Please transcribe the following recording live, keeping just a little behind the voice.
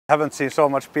Haven't seen so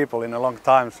much people in a long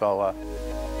time, so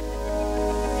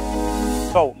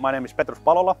my name is Petrus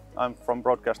Palola. I'm from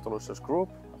Broadcast Solutions Group,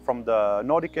 from the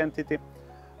Nordic entity.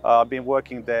 I've been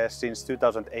working there since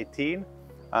 2018,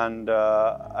 and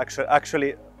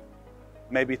actually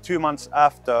maybe 2 months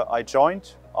after I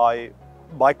joined, I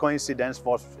by coincidence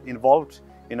was involved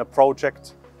in a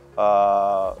project,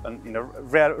 in a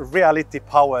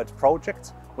reality-powered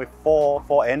project with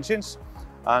four engines,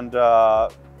 and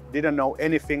didn't know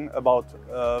anything about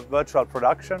virtual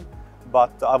production,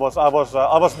 but I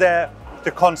was there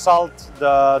to consult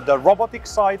the robotic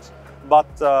side, but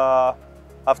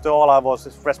after all I was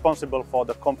responsible for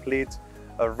the complete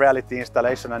reality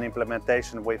installation and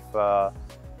implementation with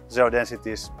Zero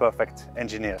Density's perfect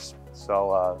engineers.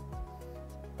 So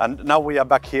and now we are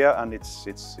back here, and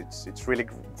it's really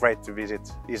great to visit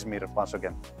Izmir once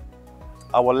again.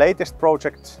 Our latest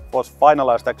project was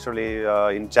finalized actually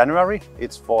in January.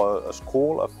 It's for a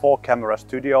school, a 4-camera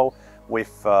studio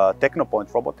with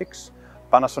Technopoint robotics,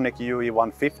 Panasonic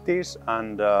UE150s,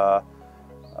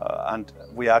 and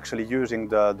we are actually using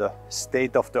the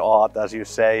state-of-the-art, as you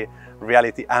say,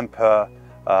 Reality Ampere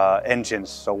engines.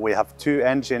 So we have 2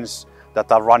 engines that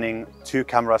are running 2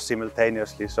 cameras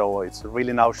simultaneously. So it's a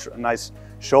really nice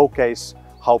showcase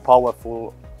how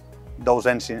powerful those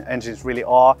engines really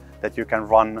are, that you can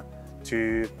run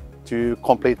two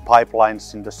complete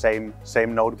pipelines in the same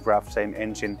node graph, same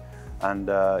engine, and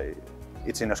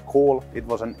it's in a school. It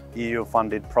was an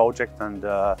EU-funded project, and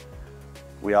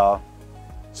we are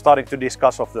starting to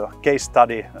discuss of the case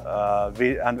study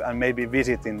and maybe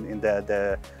visit in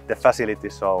the facility.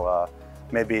 So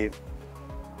maybe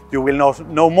you will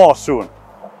know more soon.